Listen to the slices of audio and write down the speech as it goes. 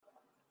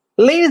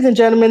Ladies and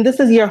gentlemen,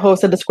 this is your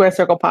host of the Square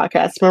Circle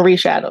Podcast, Marie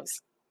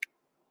Shadows.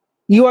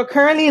 You are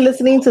currently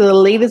listening to the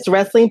latest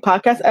wrestling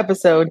podcast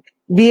episode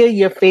via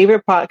your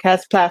favorite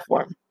podcast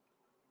platform.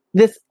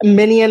 This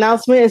mini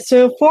announcement is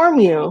to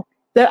inform you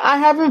that I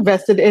have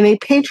invested in a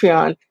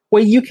Patreon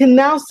where you can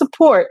now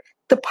support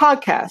the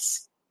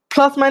podcast,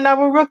 plus my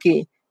novel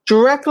Rookie,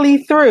 directly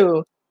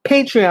through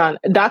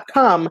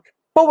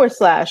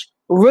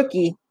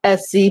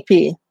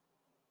patreon.com/RookieSCP.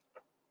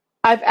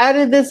 I've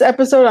added this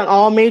episode on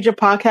all major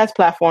podcast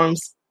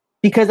platforms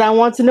because I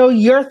want to know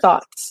your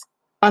thoughts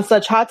on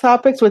such hot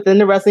topics within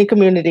the wrestling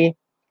community.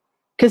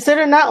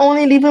 Consider not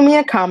only leaving me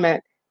a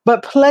comment,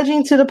 but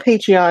pledging to the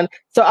Patreon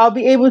so I'll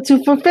be able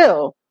to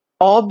fulfill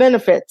all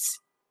benefits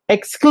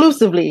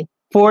exclusively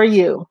for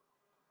you.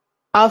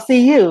 I'll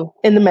see you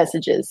in the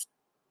messages.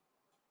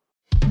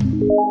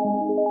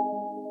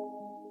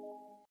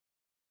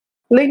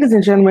 Ladies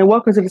and gentlemen,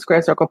 welcome to the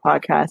Square Circle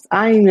Podcast.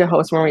 I am your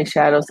host, Marie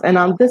Shadows, and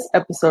on this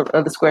episode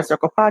of the Square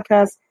Circle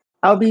Podcast,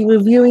 I'll be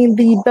reviewing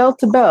the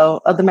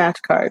bell-to-bell of the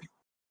match card.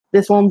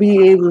 This won't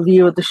be a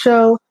review of the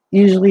show.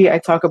 Usually I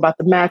talk about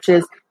the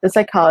matches, the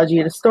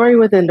psychology, the story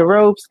within the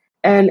ropes,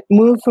 and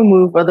move for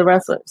move of the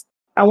wrestlers.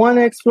 I want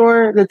to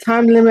explore the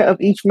time limit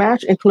of each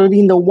match,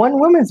 including the one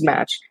women's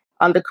match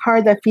on the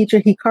card that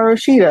featured Hikaru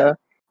Shida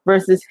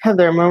versus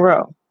Heather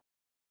Monroe.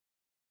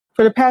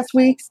 For the past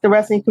weeks, the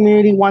wrestling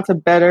community wants a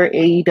better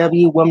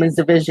AEW women's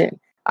division.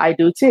 I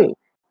do too.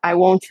 I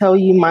won't tell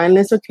you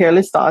mindless or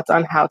careless thoughts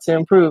on how to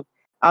improve.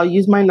 I'll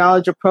use my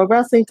knowledge of pro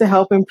wrestling to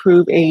help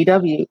improve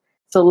AEW.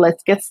 So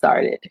let's get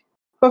started.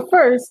 But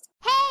first,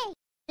 hey,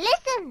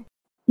 listen!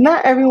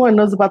 Not everyone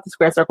knows about the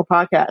Square Circle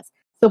Podcast.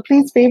 So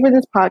please favor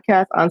this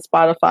podcast on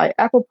Spotify,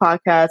 Apple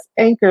Podcasts,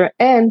 Anchor,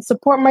 and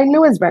support my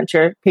newest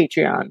venture,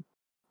 Patreon.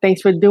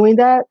 Thanks for doing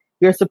that.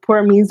 Your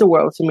support means the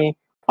world to me.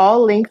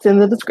 All links in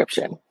the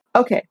description.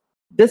 Okay,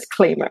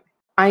 disclaimer.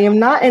 I am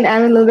not an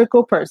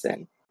analytical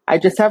person. I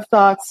just have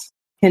thoughts,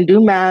 can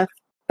do math,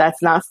 that's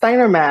not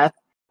Steiner math,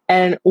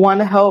 and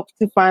want to help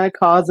to find a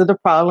cause of the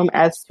problem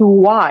as to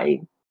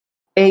why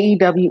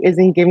AEW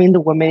isn't giving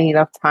the women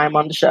enough time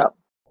on the show.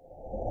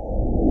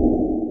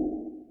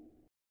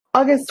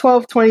 August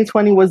 12,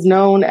 2020 was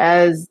known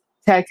as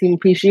Tag Team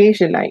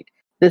Appreciation Night.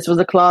 This was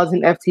a clause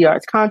in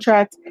FTR's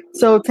contract,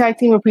 so Tag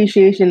Team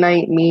Appreciation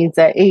Night means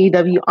that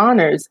AEW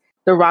honors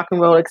the Rock and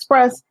Roll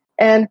Express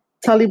and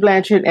Tully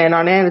Blanchard and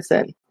Arn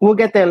Anderson. We'll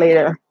get there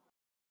later.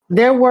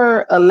 There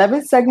were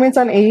 11 segments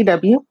on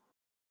AEW.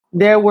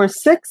 There were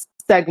 6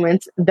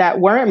 segments that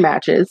weren't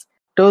matches.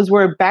 Those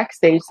were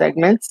backstage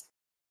segments.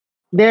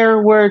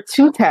 There were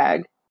 2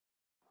 tag.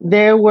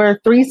 There were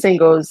 3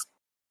 singles.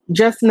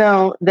 Just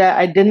know that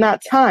I did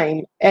not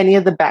time any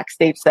of the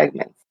backstage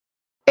segments.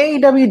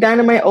 AEW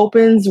Dynamite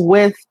opens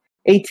with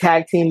a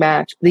tag team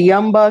match. The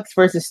Young Bucks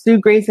versus Stu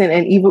Grayson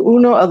and Evil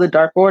Uno of the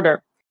Dark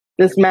Order.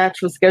 This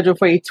match was scheduled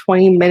for a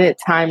 20-minute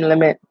time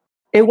limit.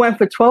 It went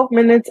for 12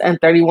 minutes and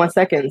 31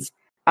 seconds.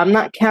 I'm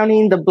not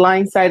counting the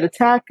blindside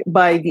attack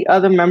by the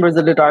other members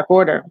of the Dark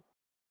Order.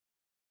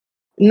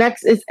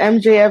 Next is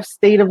MJF's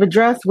State of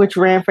Address, which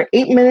ran for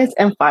 8 minutes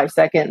and 5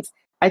 seconds.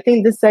 I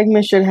think this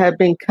segment should have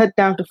been cut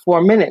down to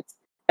 4 minutes.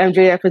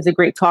 MJF is a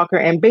great talker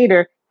and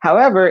baiter.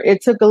 However,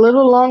 it took a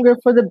little longer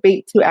for the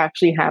bait to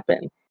actually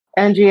happen.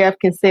 MJF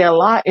can say a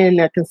lot in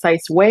a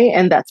concise way,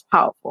 and that's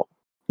powerful.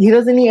 He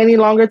doesn't need any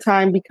longer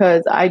time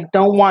because I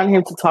don't want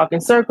him to talk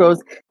in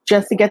circles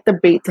just to get the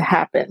bait to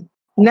happen.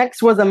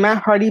 Next was a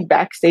Matt Hardy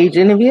backstage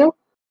interview.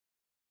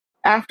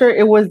 After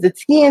it was the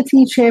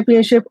TNT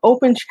Championship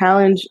Open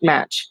Challenge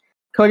match.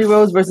 Cody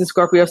Rhodes versus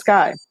Scorpio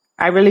Sky.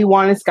 I really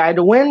wanted Sky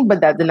to win,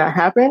 but that did not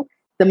happen.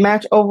 The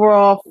match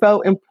overall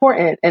felt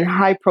important and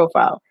high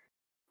profile.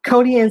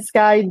 Cody and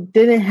Sky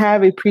didn't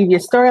have a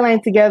previous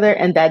storyline together,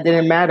 and that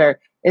didn't matter.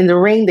 In the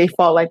ring, they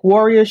fought like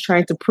warriors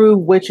trying to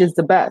prove which is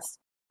the best.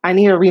 I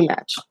need a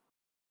rematch.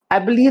 I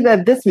believe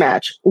that this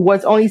match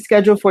was only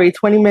scheduled for a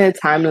 20-minute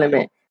time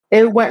limit.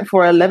 It went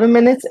for 11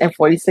 minutes and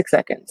 46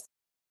 seconds.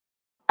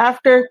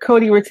 After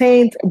Cody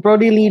retains,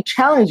 Brody Lee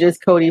challenges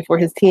Cody for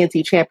his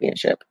TNT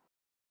Championship.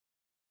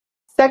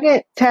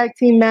 Second tag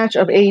team match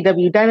of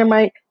AEW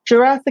Dynamite,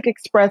 Jurassic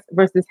Express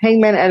versus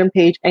Hangman Adam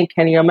Page and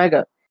Kenny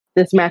Omega.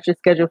 This match is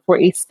scheduled for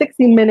a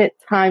 60-minute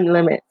time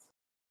limit.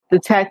 The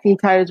tag team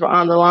titles were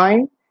on the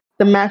line.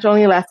 The match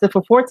only lasted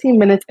for 14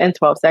 minutes and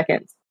 12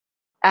 seconds.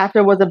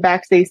 After was a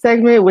backstage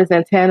segment with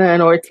Santana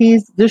and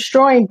Ortiz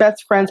destroying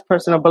best friend's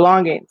personal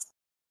belongings.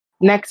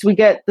 Next, we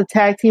get the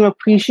tag team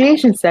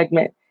appreciation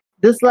segment.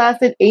 This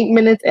lasted 8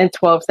 minutes and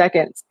 12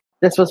 seconds.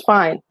 This was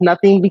fine.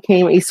 Nothing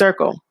became a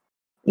circle.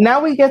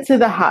 Now we get to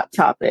the hot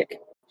topic.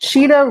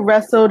 Shida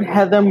wrestled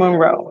Heather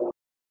Monroe.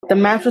 The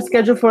match was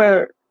scheduled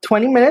for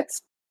 20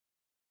 minutes.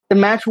 The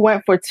match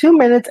went for 2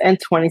 minutes and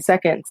 20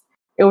 seconds.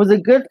 It was a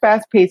good,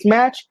 fast-paced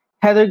match.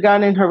 Heather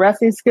got in her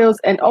wrestling skills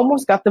and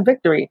almost got the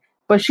victory,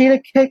 but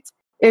Shida kicked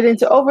it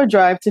into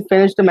overdrive to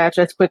finish the match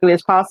as quickly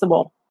as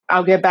possible.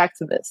 I'll get back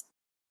to this.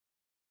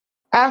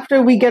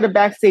 After, we get a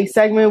backstage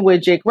segment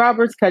with Jake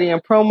Roberts cutting a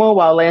promo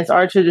while Lance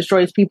Archer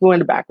destroys people in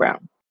the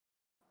background.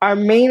 Our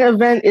main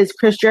event is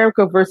Chris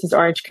Jericho versus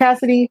Orange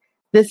Cassidy.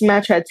 This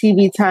match had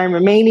TV time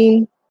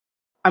remaining,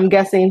 I'm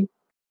guessing.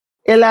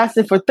 It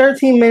lasted for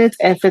 13 minutes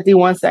and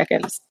 51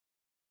 seconds.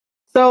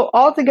 So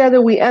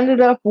altogether, we ended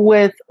up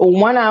with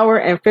 1 hour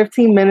and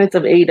 15 minutes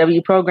of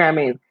AEW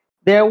programming.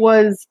 There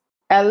was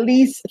at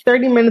least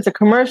 30 minutes of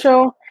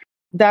commercial.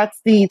 That's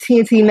the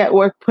TNT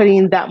network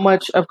putting that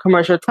much of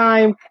commercial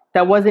time.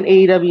 That wasn't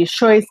AEW's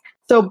choice.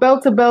 So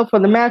bell to bell for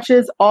the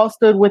matches all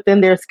stood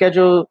within their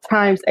scheduled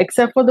times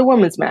except for the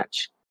women's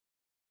match.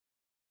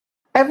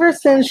 Ever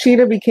since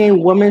Shida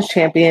became women's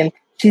champion,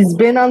 she's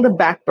been on the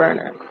back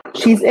burner.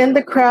 She's in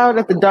the crowd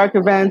at the dark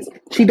events.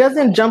 She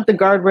doesn't jump the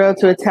guardrail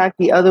to attack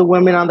the other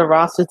women on the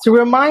roster to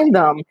remind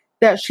them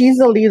that she's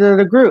the leader of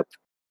the group.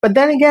 But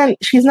then again,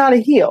 she's not a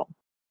heel.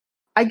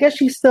 I guess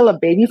she's still a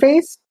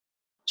babyface.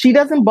 She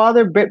doesn't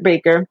bother Britt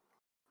Baker.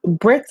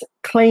 Britt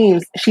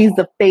claims she's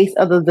the face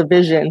of the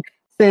division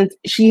since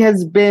she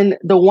has been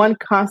the one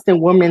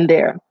constant woman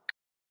there.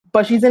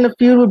 But she's in a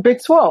feud with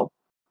Big Swole.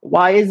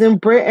 Why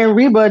isn't Britt and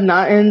Reba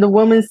not in the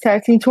women's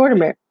tag team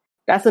tournament?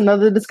 That's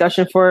another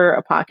discussion for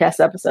a podcast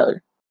episode.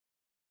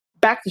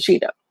 Back to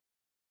Shida.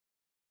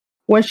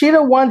 When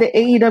Shida won the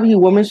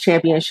AEW Women's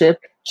Championship,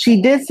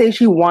 she did say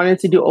she wanted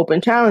to do open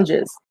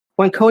challenges.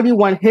 When Cody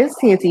won his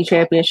TNT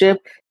Championship,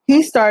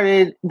 he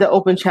started the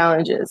open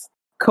challenges.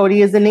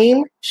 Cody is a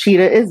name,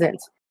 Shida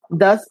isn't.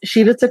 Thus,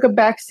 Shida took a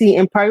backseat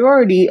in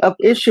priority of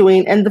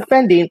issuing and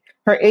defending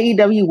her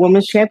AEW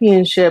Women's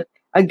Championship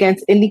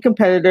against indie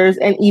competitors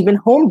and even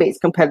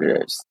home-based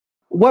competitors.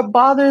 What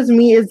bothers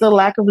me is the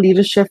lack of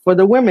leadership for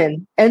the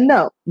women. And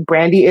no,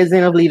 Brandy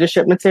isn't of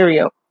leadership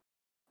material.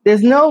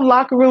 There's no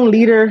locker room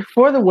leader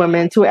for the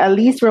women to at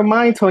least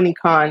remind Tony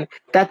Khan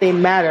that they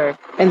matter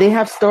and they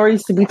have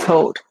stories to be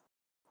told.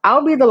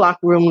 I'll be the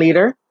locker room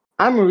leader.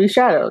 I'm Marie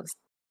Shadows.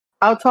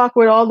 I'll talk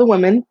with all the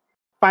women,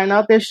 find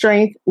out their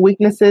strengths,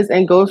 weaknesses,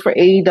 and goals for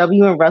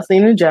AEW and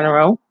wrestling in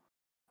general.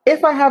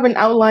 If I have an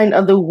outline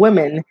of the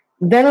women,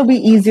 then it'll be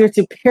easier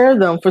to pair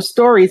them for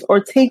stories or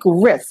take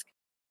risks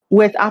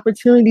with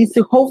opportunities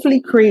to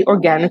hopefully create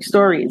organic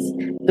stories.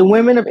 The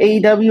women of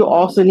AEW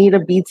also need a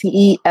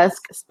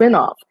BTE-esque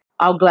spinoff.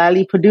 I'll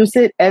gladly produce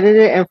it, edit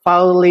it, and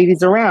follow the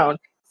ladies around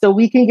so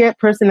we can get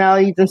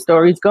personalities and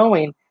stories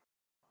going.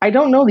 I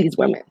don't know these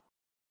women.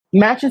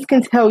 Matches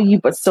can tell you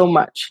but so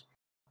much.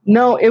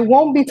 No, it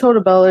won't be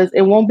Total Bellas.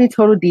 It won't be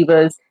Total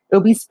Divas.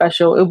 It'll be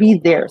special. It'll be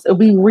theirs. It'll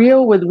be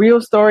real with real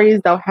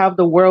stories that'll have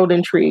the world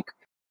intrigue.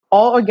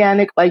 All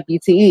organic like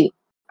BTE.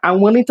 I'm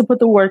willing to put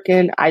the work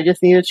in. I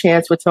just need a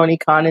chance with Tony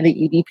Khan and the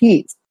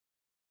EVPs.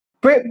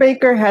 Britt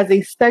Baker has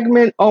a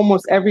segment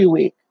almost every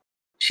week.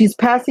 She's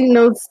passing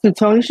notes to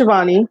Tony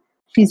Schiavone.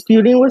 She's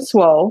feuding with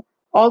Swole,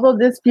 although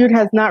this feud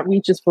has not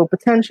reached its full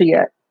potential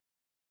yet.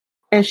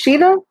 And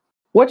Shida?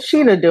 What's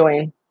Shida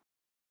doing?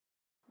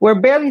 We're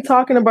barely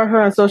talking about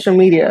her on social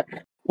media.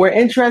 We're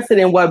interested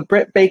in what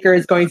Britt Baker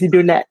is going to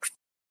do next.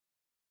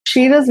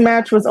 Shida's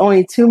match was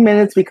only 2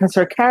 minutes because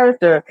her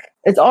character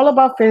is all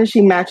about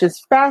finishing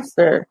matches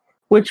faster,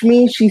 which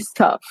means she's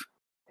tough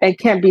and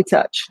can't be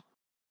touched.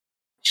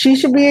 She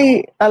should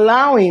be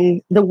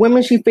allowing the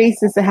women she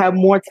faces to have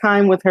more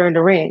time with her in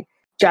the ring.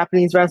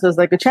 Japanese wrestlers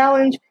like a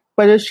challenge,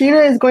 but if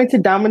Shida is going to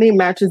dominate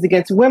matches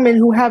against women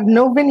who have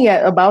no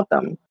vignette about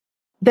them,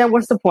 then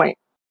what's the point?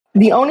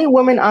 The only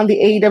woman on the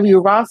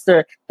AEW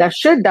roster that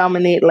should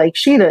dominate like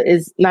Shida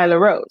is Nyla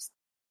Rose.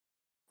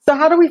 So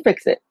how do we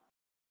fix it?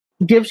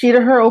 Give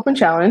Shida her open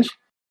challenge.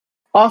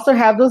 Also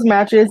have those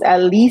matches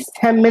at least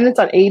 10 minutes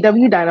on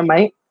AEW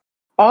Dynamite.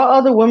 All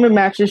other women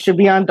matches should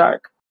be on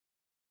Dark.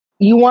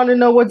 You want to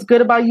know what's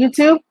good about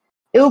YouTube?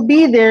 It'll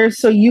be there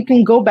so you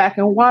can go back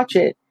and watch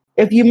it.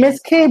 If you miss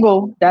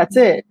cable, that's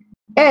it.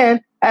 And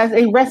as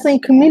a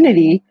wrestling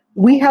community,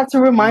 we have to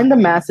remind the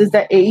masses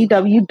that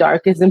AEW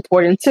Dark is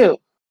important too.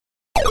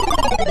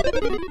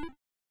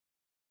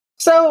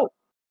 So,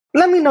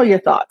 let me know your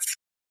thoughts.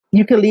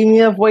 You can leave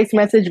me a voice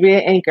message via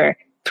Anchor.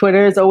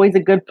 Twitter is always a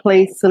good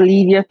place to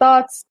leave your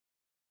thoughts.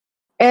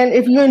 And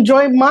if you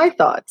enjoyed my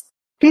thoughts,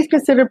 please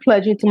consider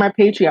pledging to my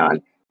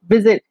Patreon.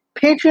 Visit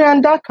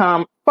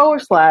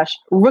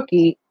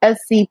patreon.com/rookie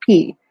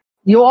SCP.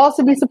 You'll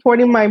also be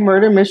supporting my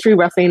murder mystery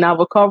wrestling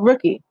novel called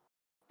Rookie.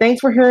 Thanks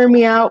for hearing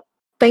me out.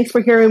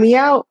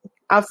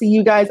 I'll see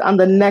you guys on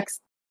the next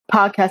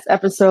podcast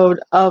episode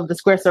of the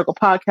Square Circle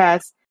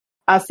Podcast.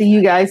 I'll see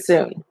you guys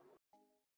soon.